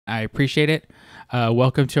I appreciate it.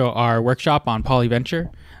 Welcome to our workshop on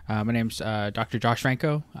Poliventure. My name's Dr. Josh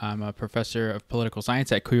Franco. I'm a professor of political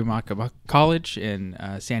science at Cuyamaca College in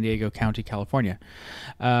San Diego County, California.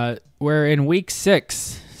 We're in week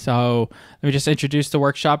 6, so let me just introduce the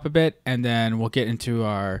workshop a bit, and then we'll get into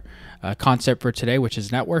our concept for today, which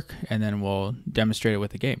is network, and then we'll demonstrate it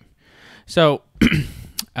with a game. So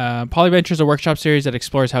Poliventure is a workshop series that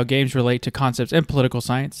explores how games relate to concepts in political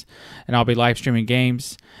science, and I'll be live streaming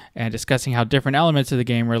games and discussing how different elements of the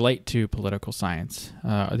game relate to political science.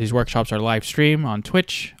 These workshops are live streamed on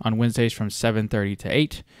Twitch on Wednesdays from 7:30 to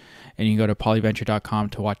 8, and you can go to poliventure.com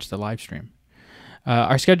to watch the live stream.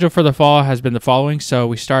 Our schedule for the fall has been the following. So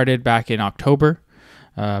we started back in October,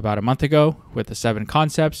 about a month ago, with the 7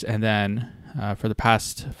 concepts, and then for the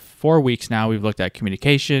past 4 weeks now, we've looked at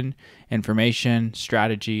communication, information,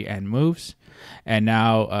 strategy, and moves. And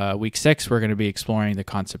now, week 6, we're going to be exploring the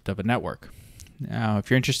concept of a network. Now, if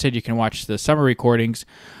you're interested, you can watch the summer recordings,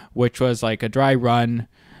 which was like a dry run,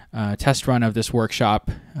 test run of this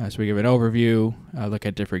workshop. So we give an overview, look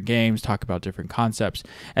at different games, talk about different concepts.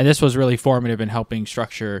 And this was really formative in helping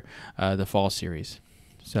structure the fall series.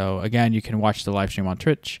 So again, you can watch the live stream on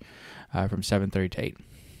Twitch from 7:30 to 8.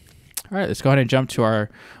 All right, let's go ahead and jump to our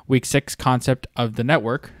week 6 concept of the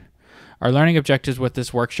network. Our learning objectives with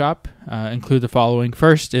this workshop include the following.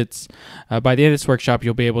 First, it's by the end of this workshop,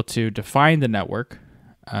 you'll be able to define the network.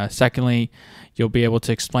 Secondly, you'll be able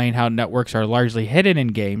to explain how networks are largely hidden in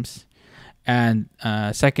games. And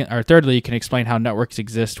thirdly, you can explain how networks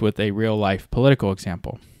exist with a real-life political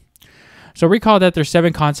example. So recall that there's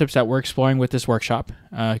 7 concepts that we're exploring with this workshop: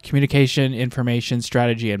 communication, information,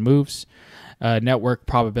 strategy, and moves, network,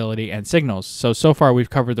 probability, and signals. So far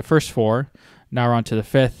we've covered the first 4. Now we're on to the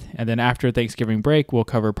 5th, and then after Thanksgiving break, we'll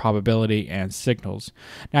cover probability and signals.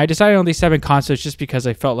 Now, I decided on these 7 concepts just because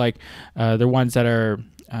I felt like they're ones that are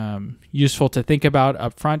useful to think about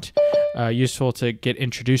up front, useful to get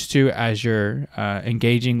introduced to as you're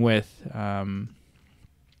engaging with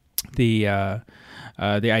the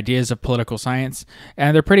ideas of political science,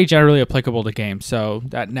 and they're pretty generally applicable to games. So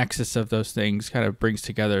that nexus of those things kind of brings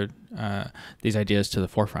together these ideas to the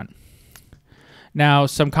forefront. Now,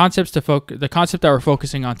 some concepts the concept that we're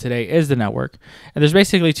focusing on today is the network, and there's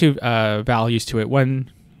basically 2 values to it.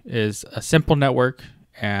 One is a simple network,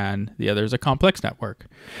 and the other is a complex network.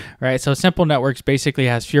 Right? So simple networks basically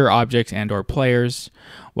has fewer objects and/or players,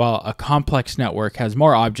 while a complex network has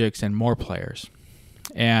more objects and more players.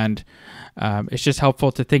 And it's just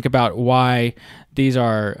helpful to think about why these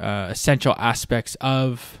are essential aspects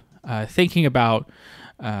of thinking about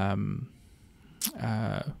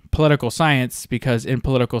political science, because in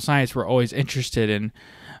political science, we're always interested in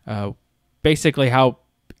basically how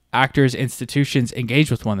actors, institutions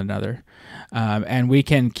engage with one another. And we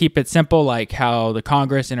can keep it simple, like how the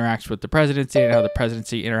Congress interacts with the presidency and how the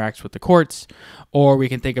presidency interacts with the courts. Or we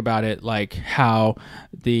can think about it like how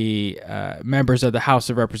the members of the House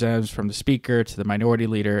of Representatives, from the Speaker to the Minority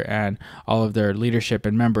Leader, and all of their leadership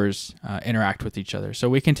and members interact with each other. So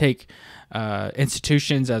we can take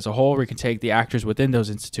institutions as a whole, we can take the actors within those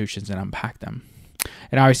institutions and unpack them.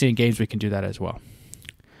 And obviously in games, we can do that as well.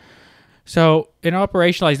 So in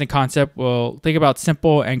operationalizing the concept, we'll think about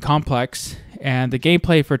simple and complex, and the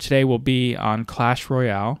gameplay for today will be on Clash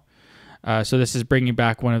Royale. So this is bringing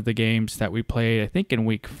back one of the games that we played, I think, in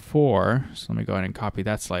week 4. So let me go ahead and copy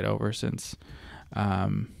that slide over, since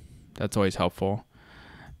that's always helpful.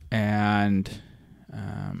 And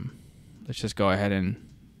let's just go ahead and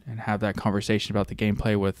have that conversation about the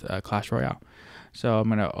gameplay with Clash Royale. So I'm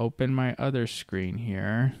going to open my other screen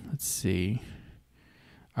here. Let's see.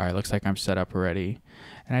 All right, looks like I'm set up already.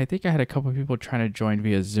 And I think I had a couple of people trying to join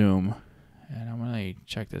via Zoom. And I'm going to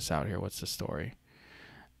check this out here. What's the story?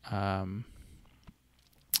 Oh,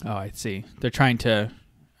 I see. They're trying to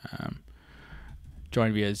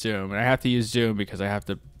join via Zoom. And I have to use Zoom because I have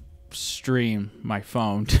to stream my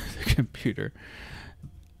phone to the computer.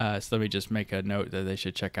 So let me just make a note that they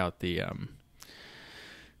should check out the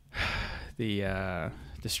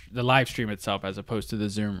live stream itself as opposed to the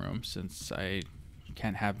Zoom room, since I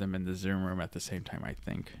can't have them in the Zoom room at the same time, I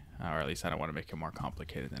think. Or at least I don't want to make it more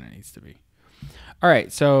complicated than it needs to be. All right,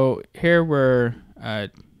 so here we're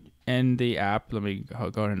in the app. Let me go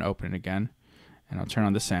ahead and open it again, and I'll turn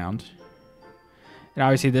on the sound. And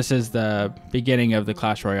obviously this is the beginning of the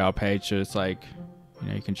Clash Royale page, so it's like, you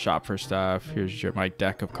know, you can shop for stuff. Here's my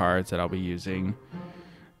deck of cards that I'll be using.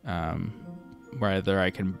 Whether I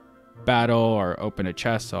can battle or open a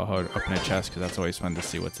chest, so I'll open a chest because that's always fun to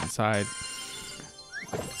see what's inside.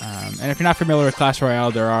 And if you're not familiar with Clash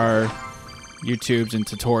Royale, there are YouTubes and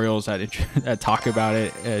tutorials that talk about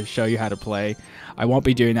it, show you how to play. I won't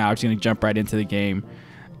be doing that. I'm just going to jump right into the game.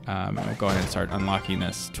 I'll go ahead and start unlocking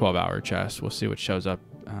this 12-hour chest. We'll see what shows up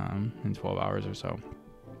in 12 hours or so.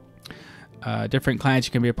 Different clients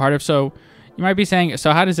you can be a part of. So you might be saying,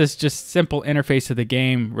 so how does this just simple interface of the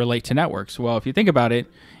game relate to networks? Well, if you think about it,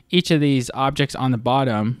 each of these objects on the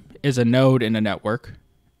bottom is a node in a network.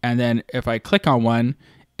 And then if I click on one,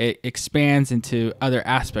 it expands into other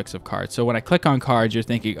aspects of cards. So when I click on cards, you're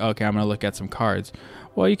thinking, okay, I'm going to look at some cards.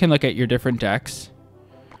 Well, you can look at your different decks.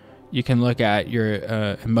 You can look at your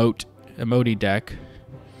emote deck.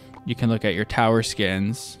 You can look at your tower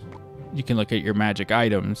skins. You can look at your magic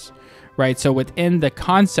items, right? So within the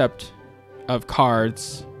concept of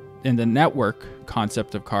cards, in the network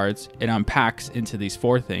concept of cards, it unpacks into these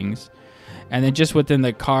 4 things. And then just within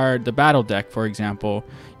the battle deck, for example,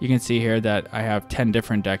 you can see here that I have 10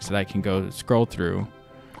 different decks that I can go scroll through.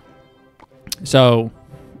 So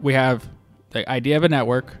we have the idea of a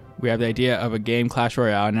network. We have the idea of a game, Clash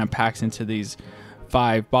Royale, and it unpacks into these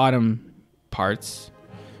 5 bottom parts.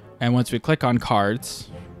 And once we click on cards,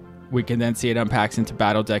 we can then see it unpacks into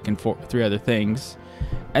battle deck and 3 other things.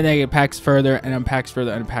 And then it unpacks further and unpacks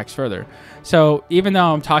further and unpacks further. So even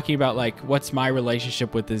though I'm talking about like what's my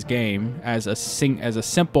relationship with this game as a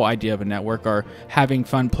simple idea of a network, or having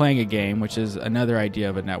fun playing a game, which is another idea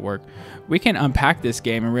of a network, we can unpack this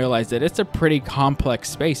game and realize that it's a pretty complex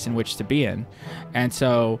space in which to be in. And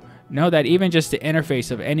so know that even just the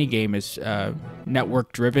interface of any game is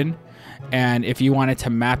network driven. And if you wanted to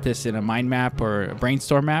map this in a mind map or a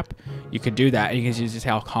brainstorm map, you could do that. And you can see just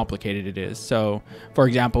how complicated it is. So, for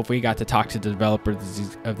example, if we got to talk to the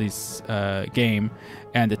developers of this game,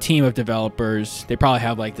 and the team of developers, they probably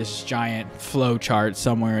have like this giant flow chart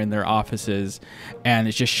somewhere in their offices, and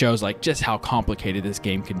it just shows like just how complicated this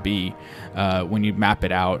game can be when you map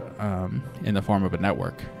it out in the form of a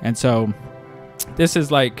network. And so this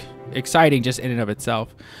is like exciting just in and of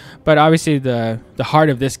itself. But obviously the heart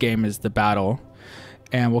of this game is the battle,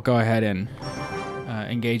 and we'll go ahead and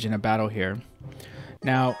engage in a battle here.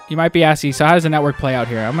 Now, you might be asking, so how does the network play out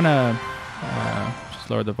here? I'm going to just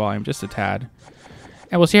lower the volume just a tad.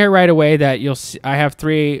 And we'll see here right away that you'll see I have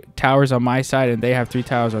 3 towers on my side, and they have 3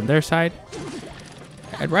 towers on their side.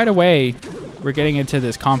 And right away, we're getting into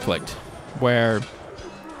this conflict where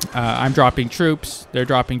I'm dropping troops, they're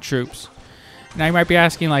dropping troops. Now you might be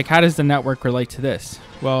asking, like, how does the network relate to this?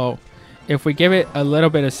 Well, if we give it a little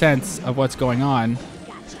bit of sense of what's going on,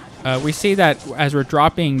 we see that as we're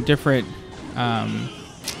dropping different,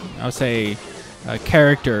 I'll say,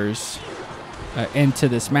 characters into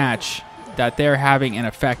this match, that they're having an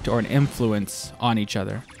effect or an influence on each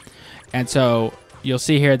other. And so you'll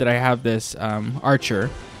see here that I have this archer,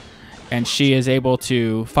 and she is able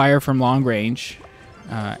to fire from long range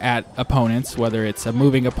at opponents, whether it's a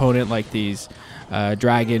moving opponent like these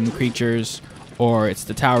dragon creatures, or it's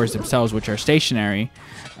the towers themselves, which are stationary.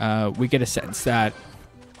 We get a sense that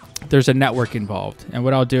there's a network involved. And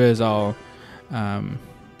what I'll do is I'll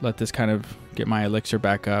let this kind of get my elixir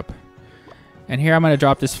back up. And here I'm going to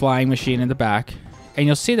drop this flying machine in the back. And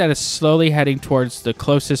you'll see that it's slowly heading towards the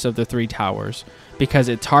closest of the 3 towers, because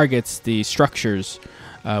it targets the structures,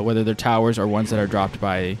 whether they're towers or ones that are dropped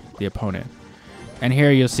by the opponent. And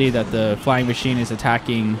here you'll see that the flying machine is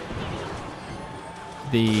attacking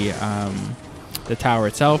the tower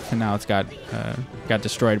itself, and now it's got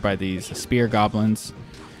destroyed by these spear goblins.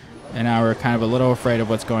 And now we're kind of a little afraid of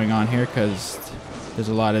what's going on here, because there's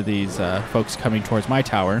a lot of these folks coming towards my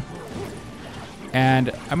tower.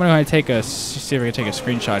 And I'm going to see if I can take a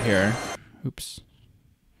screenshot here. Oops.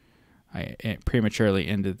 I prematurely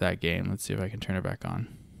ended that game. Let's see if I can turn it back on.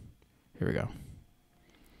 Here we go.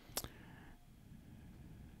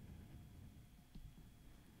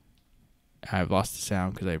 I've lost the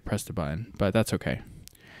sound because I pressed the button, but that's okay.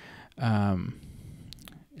 And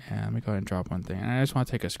let me go ahead and drop one thing. And I just want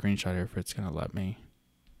to take a screenshot here if it's going to let me.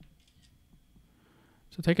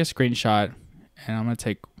 So take a screenshot, and I'm going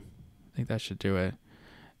to I think that should do it.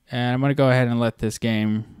 And I'm going to go ahead and let this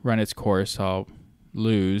game run its course. I'll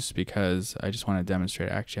lose because I just want to demonstrate.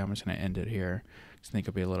 Actually, I'm just going to end it here. I think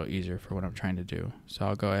it'll be a little easier for what I'm trying to do. So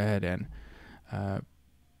I'll go ahead and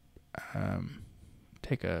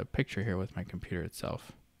take a picture here with my computer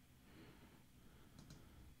itself.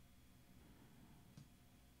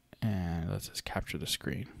 And let's just capture the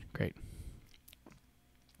screen. Great.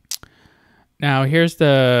 Now here's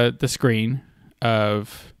the screen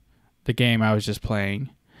of the game I was just playing.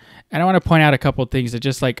 And I want to point out a couple of things that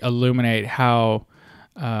just like illuminate how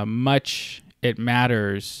much it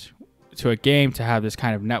matters to a game to have this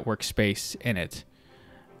kind of network space in it.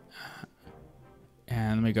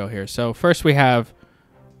 And let me go here. So first we have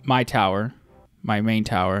my tower, my main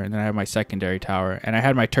tower, and then I have my secondary tower. And I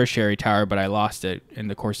had my tertiary tower, but I lost it in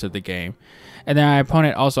the course of the game. And then my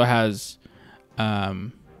opponent also has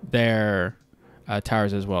their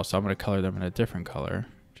towers as well. So I'm going to color them in a different color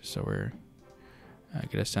just so we're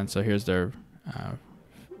get a sense. So here's their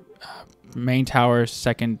main tower,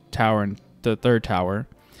 second tower, and the third tower.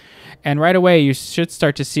 And right away, you should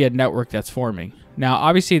start to see a network that's forming. Now,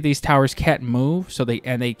 obviously, these towers can't move, so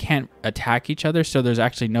they can't attack each other. So there's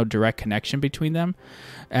actually no direct connection between them,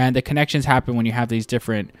 and the connections happen when you have these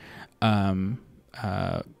different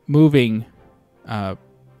moving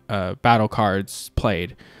battle cards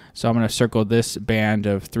played. So I'm going to circle this band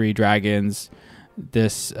of 3 dragons,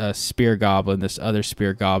 this spear goblin, this other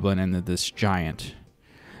spear goblin, and then this giant.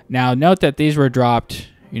 Now, note that these were dropped.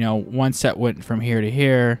 One set went from here to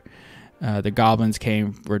here. The goblins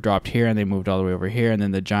were dropped here, and they moved all the way over here. And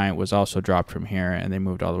then the giant was also dropped from here, and they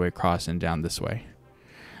moved all the way across and down this way.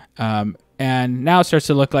 And now it starts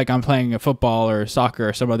to look like I'm playing a football or soccer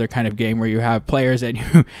or some other kind of game where you have players and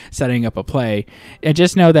you setting up a play. And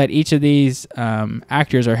just know that each of these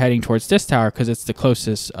actors are heading towards this tower because it's the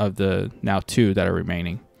closest of the now 2 that are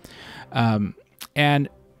remaining. And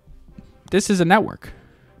this is a network,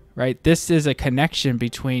 right? This is a connection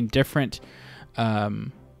between different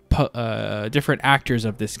different actors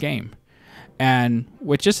of this game. And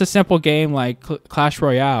with just a simple game like Clash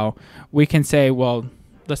Royale, we can say, well,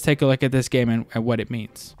 let's take a look at this game and what it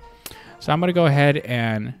means. So I'm going to go ahead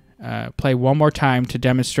and play one more time to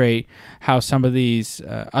demonstrate how some of these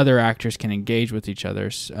other actors can engage with each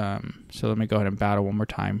other. So let me go ahead and battle one more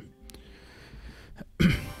time. All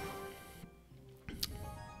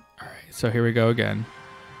right, so here we go again.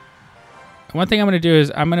 One thing I'm going to do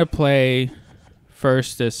is I'm going to play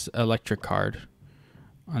first this electric card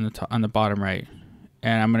on the bottom right,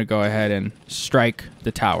 and I'm going to go ahead and strike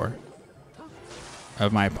the tower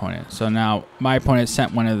of my opponent. So now my opponent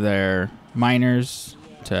sent one of their miners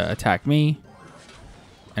to attack me,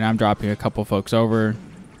 and I'm dropping a couple folks over.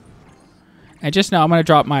 And just now I'm going to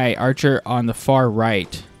drop my archer on the far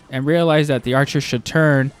right and realize that the archer should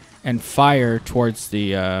turn and fire towards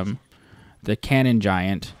the cannon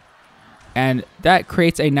giant, and that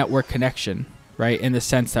creates a network connection, right? In the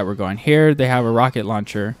sense that we're going here, they have a rocket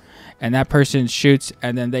launcher, and that person shoots,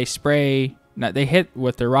 and then they spray. They hit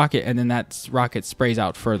with their rocket, and then that rocket sprays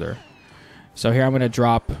out further. So here I'm going to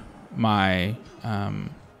drop my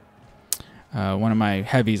one of my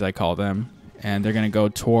heavies, I call them, and they're going to go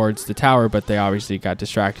towards the tower, but they obviously got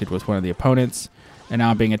distracted with one of the opponents, and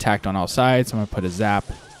now I'm being attacked on all sides. I'm going to put a zap,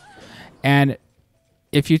 and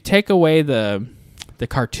if you take away the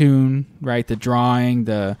cartoon, right, the drawing,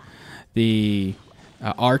 the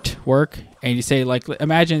artwork, and you say, like,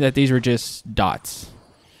 imagine that these were just dots,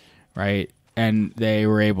 right? And they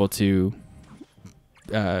were able to,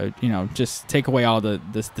 just take away all the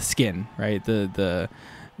skin, right? The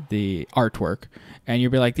artwork, and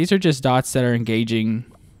you'll be like, these are just dots that are engaging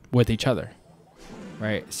with each other,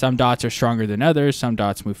 right? Some dots are stronger than others. Some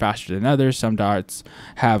dots move faster than others. Some dots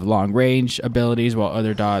have long range abilities, while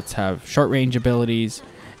other dots have short range abilities.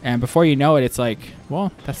 And before you know it, it's like,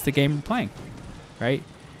 well, that's the game we're playing, right?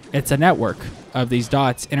 It's a network of these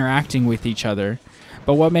dots interacting with each other.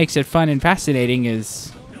 But what makes it fun and fascinating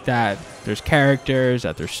is that there's characters,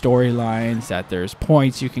 that there's storylines, that there's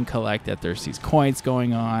points you can collect, that there's these coins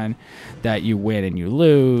going on, that you win and you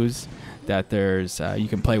lose, that there's you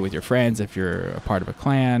can play with your friends if you're a part of a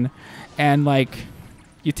clan. And like,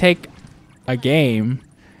 you take a game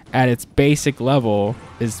at its basic level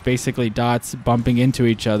is basically dots bumping into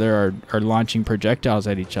each other or launching projectiles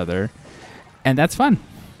at each other, and that's fun,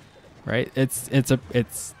 right?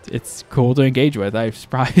 It's cool to engage with. I've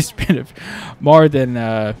probably spent more than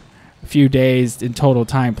a few days in total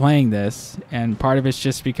time playing this, and part of it's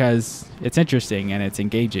just because it's interesting and it's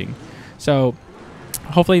engaging. So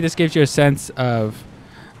hopefully this gives you a sense of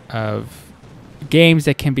games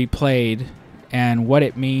that can be played and what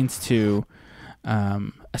it means to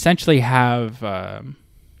essentially have a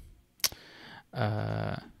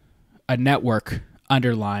network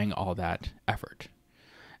underlying all that effort.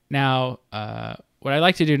 Now, what I'd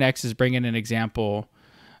like to do next is bring in an example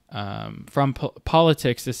from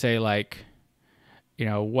politics to say, like,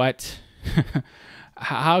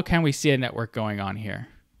 how can we see a network going on here?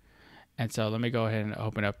 And so let me go ahead and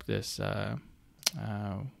open up this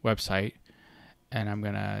website, and I'm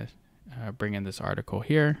going to bring in this article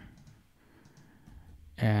here.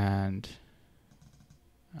 And,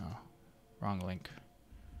 wrong link.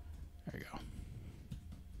 There you go.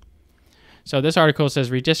 So this article says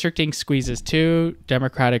redistricting squeezes 2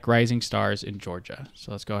 Democratic rising stars in Georgia.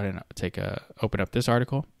 So let's go ahead and open up this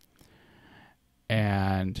article.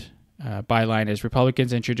 And byline is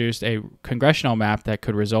Republicans introduced a congressional map that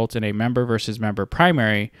could result in a member versus member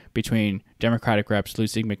primary between Democratic reps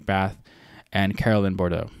Lucy McBath and Carolyn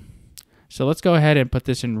Bordeaux. So let's go ahead and put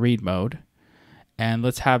this in read mode. And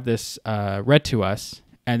let's have this read to us.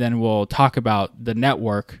 And then we'll talk about the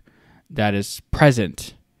network that is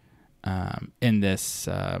present in this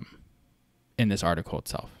article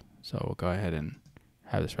itself. So we'll go ahead and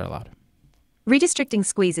have this read aloud. Redistricting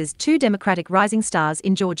squeezes 2 Democratic rising stars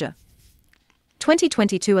in Georgia.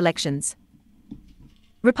 2022 elections.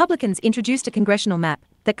 Republicans introduced a congressional map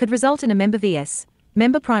that could result in a member vs.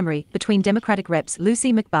 member primary between Democratic reps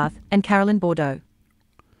Lucy McBath and Carolyn Bordeaux.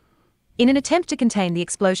 In an attempt to contain the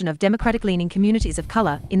explosion of Democratic-leaning communities of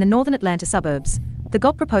color in the northern Atlanta suburbs, the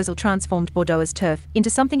GOP proposal transformed Bordeaux's turf into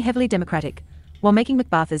something heavily Democratic, while making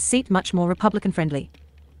McBath's seat much more Republican-friendly.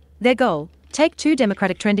 Their goal: take 2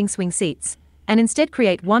 Democratic trending swing seats, and instead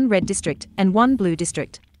create 1 red district and 1 blue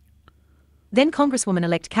district. Then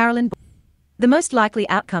Congresswoman-elect Carolyn Bordeaux. The most likely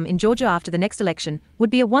outcome in Georgia after the next election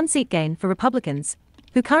would be a 1-seat gain for Republicans,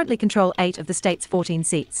 who currently control 8 of the state's 14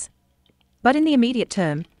 seats. But in the immediate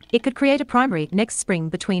term, it could create a primary next spring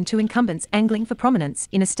between 2 incumbents angling for prominence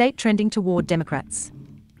in a state trending toward Democrats.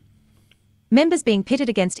 Members being pitted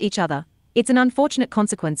against each other, it's an unfortunate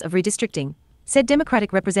consequence of redistricting, said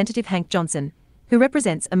Democratic Representative Hank Johnson, who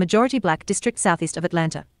represents a majority black district southeast of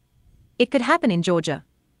Atlanta. It could happen in Georgia.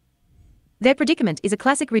 Their predicament is a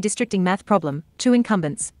classic redistricting math problem: 2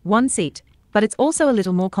 incumbents, 1 seat, but it's also a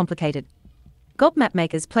little more complicated. GOP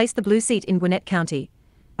mapmakers placed the blue seat in Gwinnett County,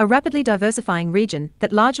 a rapidly diversifying region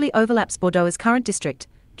that largely overlaps Bordeaux's current district,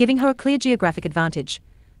 giving her a clear geographic advantage,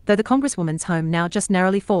 though the Congresswoman's home now just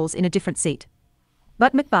narrowly falls in a different seat.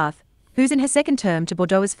 But McBath, who's in her second term to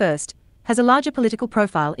Bordeaux's first, has a larger political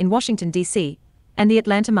profile in Washington, D.C., and the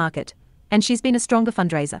Atlanta market, and she's been a stronger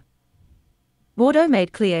fundraiser. Bordeaux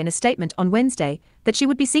made clear in a statement on Wednesday that she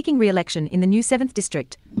would be seeking re-election in the new 7th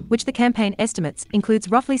District, which the campaign estimates includes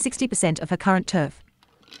roughly 60% of her current turf.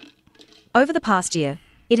 Over the past year,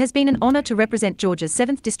 it has been an honor to represent Georgia's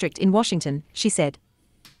 7th District in Washington, she said.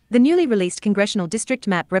 The newly released congressional district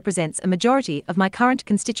map represents a majority of my current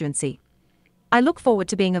constituency. I look forward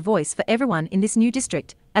to being a voice for everyone in this new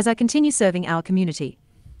district as I continue serving our community.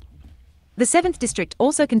 The 7th District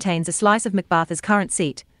also contains a slice of McBath's current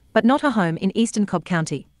seat, but not her home in eastern Cobb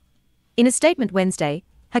County. In a statement Wednesday,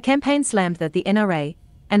 her campaign slammed the NRA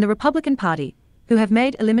and the Republican Party, who have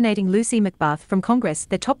made eliminating Lucy McBath from Congress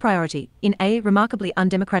their top priority in a remarkably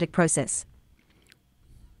undemocratic process.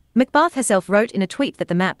 McBath herself wrote in a tweet that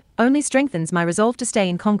the map only strengthens my resolve to stay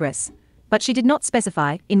in Congress, but she did not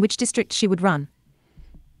specify in which district she would run.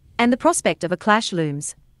 And the prospect of a clash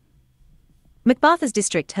looms. McBath's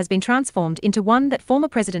district has been transformed into one that former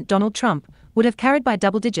President Donald Trump would have carried by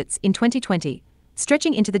double digits in 2020,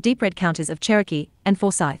 stretching into the deep red counties of Cherokee and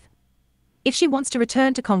Forsyth. If she wants to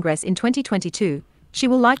return to Congress in 2022, she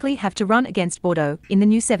will likely have to run against Bordeaux in the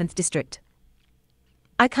new 7th District.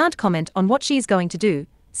 I can't comment on what she is going to do,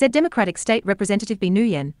 said Democratic State Representative B.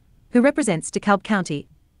 Nguyen, who represents DeKalb County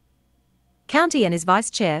and is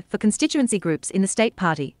vice chair for constituency groups in the state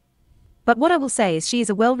party. But what I will say is she is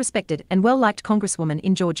a well-respected and well-liked congresswoman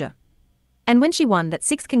in Georgia. And when she won that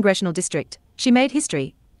 6th congressional district, she made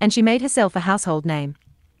history, and she made herself a household name.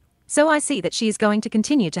 So I see that she is going to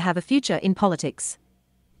continue to have a future in politics.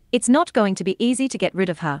 It's not going to be easy to get rid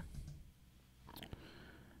of her.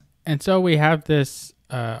 And so we have this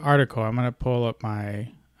article. I'm going to pull up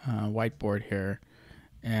my whiteboard here,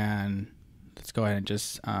 and let's go ahead and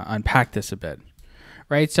just unpack this a bit.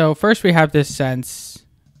 Right, so first we have this sense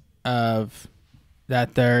of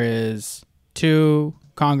that there is 2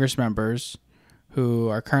 Congress members who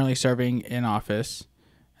are currently serving in office.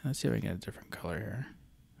 Let's see if I can get a different color here.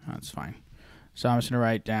 Oh, that's fine. So I'm just going to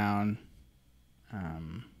write down,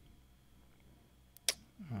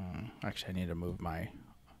 actually I need to move my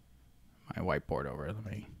whiteboard over. Let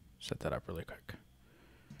me set that up really quick.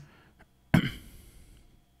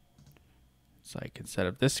 It's like instead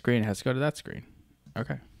of this screen, it has to go to that screen.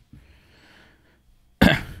 Okay.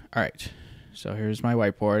 All right, so here's my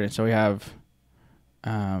whiteboard. And so we have,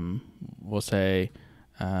 we'll say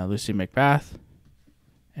Lucy McBath,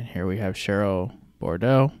 and here we have Cheryl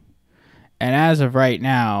Bordeaux. And as of right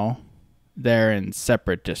now, they're in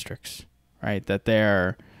separate districts, right? That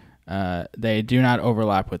they do not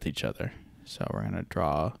overlap with each other. So we're going to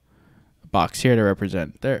draw a box here to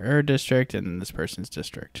represent her district and this person's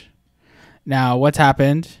district. Now, what's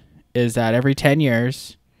happened is that every 10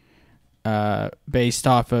 years, based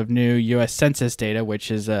off of new U.S. Census data,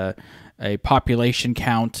 which is a population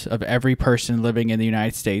count of every person living in the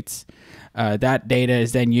United States. That data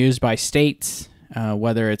is then used by states,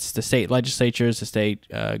 whether it's the state legislatures, the state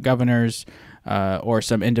governors, or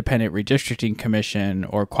some independent redistricting commission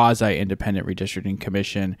or quasi-independent redistricting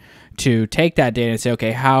commission, to take that data and say,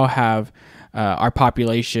 okay, how have our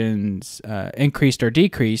populations increased or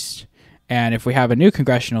decreased? And if we have a new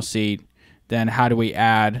congressional seat, then how do we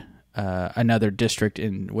add another district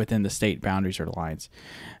within the state boundaries or lines?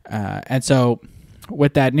 And so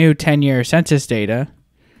with that new 10-year census data,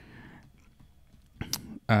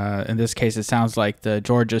 in this case, it sounds like the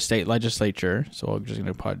Georgia State Legislature, so I'm just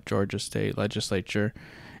going to put Georgia State Legislature,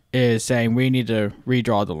 is saying we need to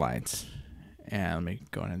redraw the lines. And let me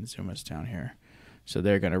go ahead and zoom us down here. So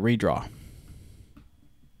they're going to redraw.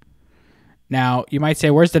 Now, you might say,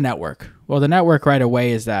 where's the network? Well, the network right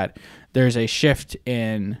away is that there's a shift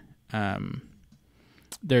in,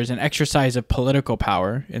 there's an exercise of political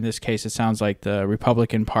power. In this case, it sounds like the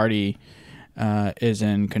Republican Party is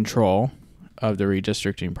in control of the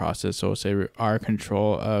redistricting process. So we'll say our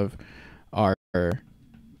control of our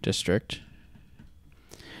district.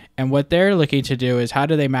 And what they're looking to do is how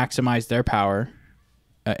do they maximize their power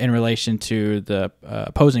in relation to the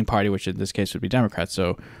opposing party, which in this case would be Democrats.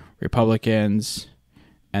 So Republicans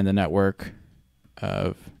and the network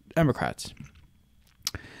of Democrats.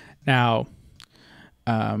 Now,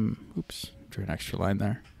 oops, drew an extra line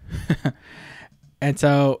there. And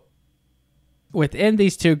so within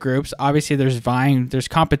these two groups, obviously there's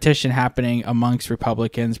competition happening amongst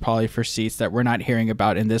Republicans, probably for seats that we're not hearing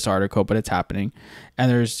about in this article, but it's happening. And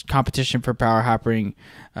there's competition for power happening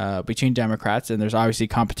between Democrats, and there's obviously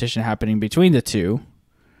competition happening between the two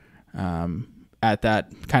at that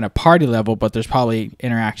kind of party level, but there's probably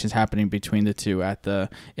interactions happening between the two at the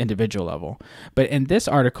individual level. But in this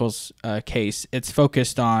article's case, it's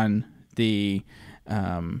focused on the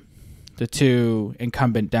two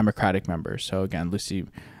incumbent Democratic members. So again, Lucy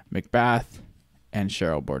McBath and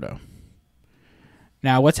Cheryl Bordeaux.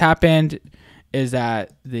 Now, what's happened is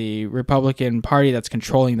that the Republican Party that's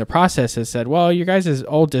controlling the process has said, well, you guys'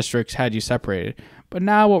 old districts had you separated, but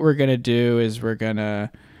now what we're going to do is we're going to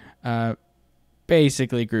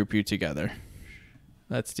basically group you together.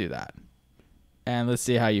 Let's do that. And let's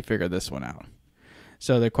see how you figure this one out.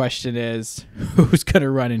 So the question is, who's going to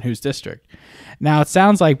run in whose district? Now, it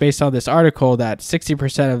sounds like, based on this article, that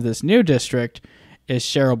 60% of this new district is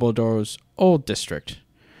Cheryl Bordeaux's old district,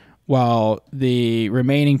 while the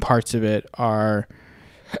remaining parts of it are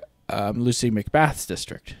Lucy McBath's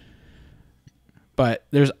district. But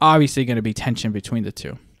there's obviously going to be tension between the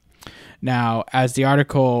two. Now, as the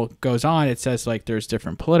article goes on, it says like there's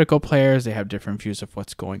different political players. They have different views of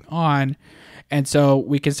what's going on. And so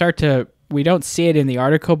we can we don't see it in the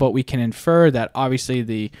article, but we can infer that obviously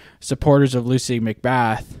the supporters of Lucy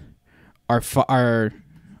McBath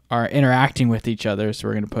are interacting with each other. So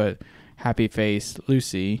we're going to put happy face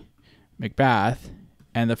Lucy McBath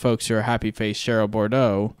and the folks who are happy face Cheryl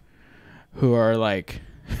Bordeaux, who are like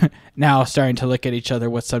now starting to look at each other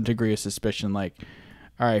with some degree of suspicion, like,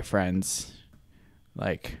 all right, friends,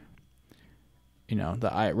 like, you know,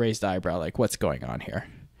 the raised eyebrow, like, what's going on here?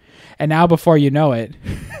 And now, before you know it,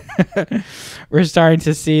 we're starting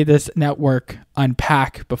to see this network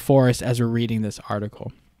unpack before us as we're reading this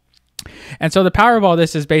article. And so the power of all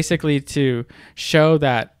this is basically to show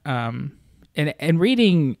that in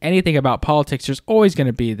reading anything about politics, there's always going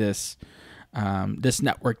to be this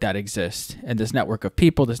network that exists, and this network of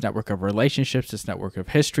people, this network of relationships, this network of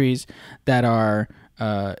histories that are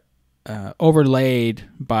overlaid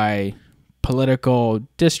by political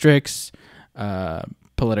districts,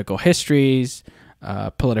 political histories,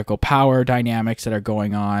 political power dynamics that are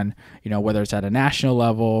going on, you know, whether it's at a national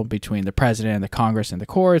level between the president and the Congress and the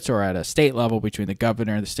courts, or at a state level between the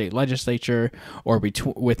governor and the state legislature, or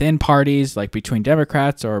within parties, like between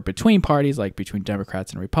Democrats, or between parties, like between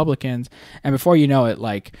Democrats and Republicans. And before you know it,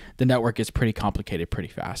 like, the network is pretty complicated pretty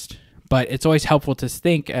fast. But it's always helpful to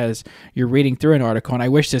think as you're reading through an article, and I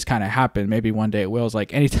wish this kind of happened. Maybe one day it will. Is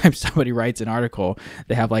like anytime somebody writes an article,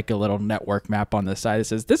 they have like a little network map on the side that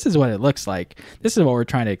says, this is what it looks like. This is what we're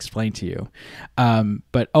trying to explain to you.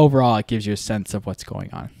 But overall, it gives you a sense of what's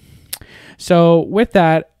going on. So with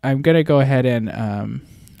that, I'm going to go ahead and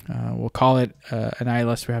we'll call it an eye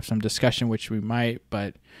unless we have some discussion, which we might,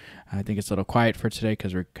 but I think it's a little quiet for today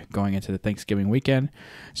because we're going into the Thanksgiving weekend.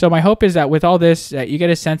 So my hope is that with all this, you get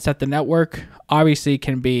a sense that the network obviously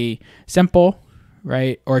can be simple,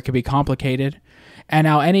 right? Or it can be complicated. And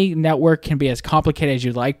now any network can be as complicated as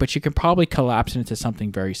you like, but you can probably collapse it into something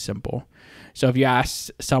very simple. So if you ask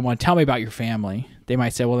someone, tell me about your family, they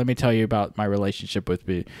might say, well, let me tell you about my relationship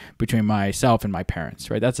between myself and my parents,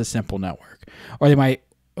 right? That's a simple network. Or they might,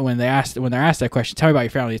 when they're asked that question, tell me about your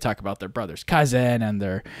family, they talk about their brother's cousin and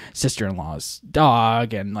their sister-in-law's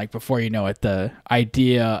dog, and like before you know it, the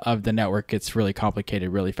idea of the network gets really complicated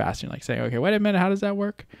really fast. You're like saying, okay, wait a minute, how does that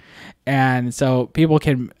work? And so people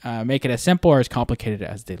can make it as simple or as complicated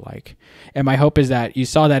as they like. And my hope is that you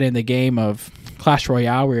saw that in the game of Clash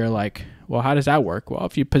Royale, where you're like, well, how does that work? Well,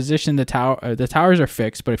 if you position the towers are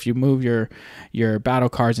fixed, but if you move your battle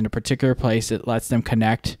cards in a particular place, it lets them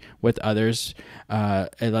connect with others.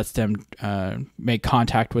 It lets them make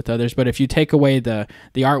contact with others. But if you take away the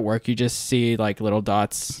artwork, you just see like little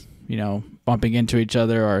dots, bumping into each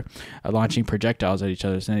other or launching projectiles at each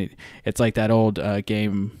other. And it's like that old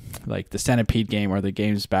game, like the Centipede game, or the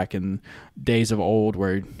games back in days of old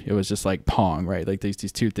where it was just like Pong, right? Like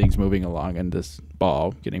these two things moving along and this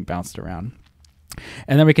ball getting bounced around.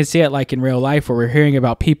 And then we can see it like in real life, where we're hearing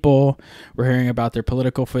about people, we're hearing about their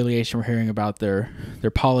political affiliation, we're hearing about their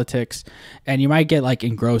politics, and you might get like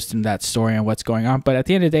engrossed in that story and what's going on. But at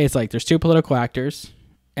the end of the day, it's like there's two political actors,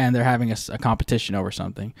 and they're having a competition over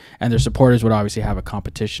something, and their supporters would obviously have a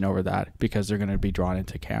competition over that because they're going to be drawn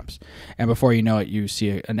into camps. And before you know it, you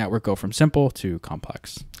see a network go from simple to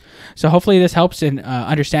complex. So hopefully this helps in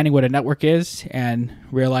understanding what a network is and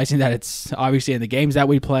realizing that it's obviously in the games that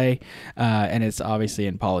we play, and it's obviously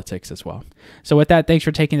in politics as well. So with that, thanks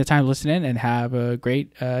for taking the time to listen in, and have a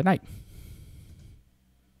great night.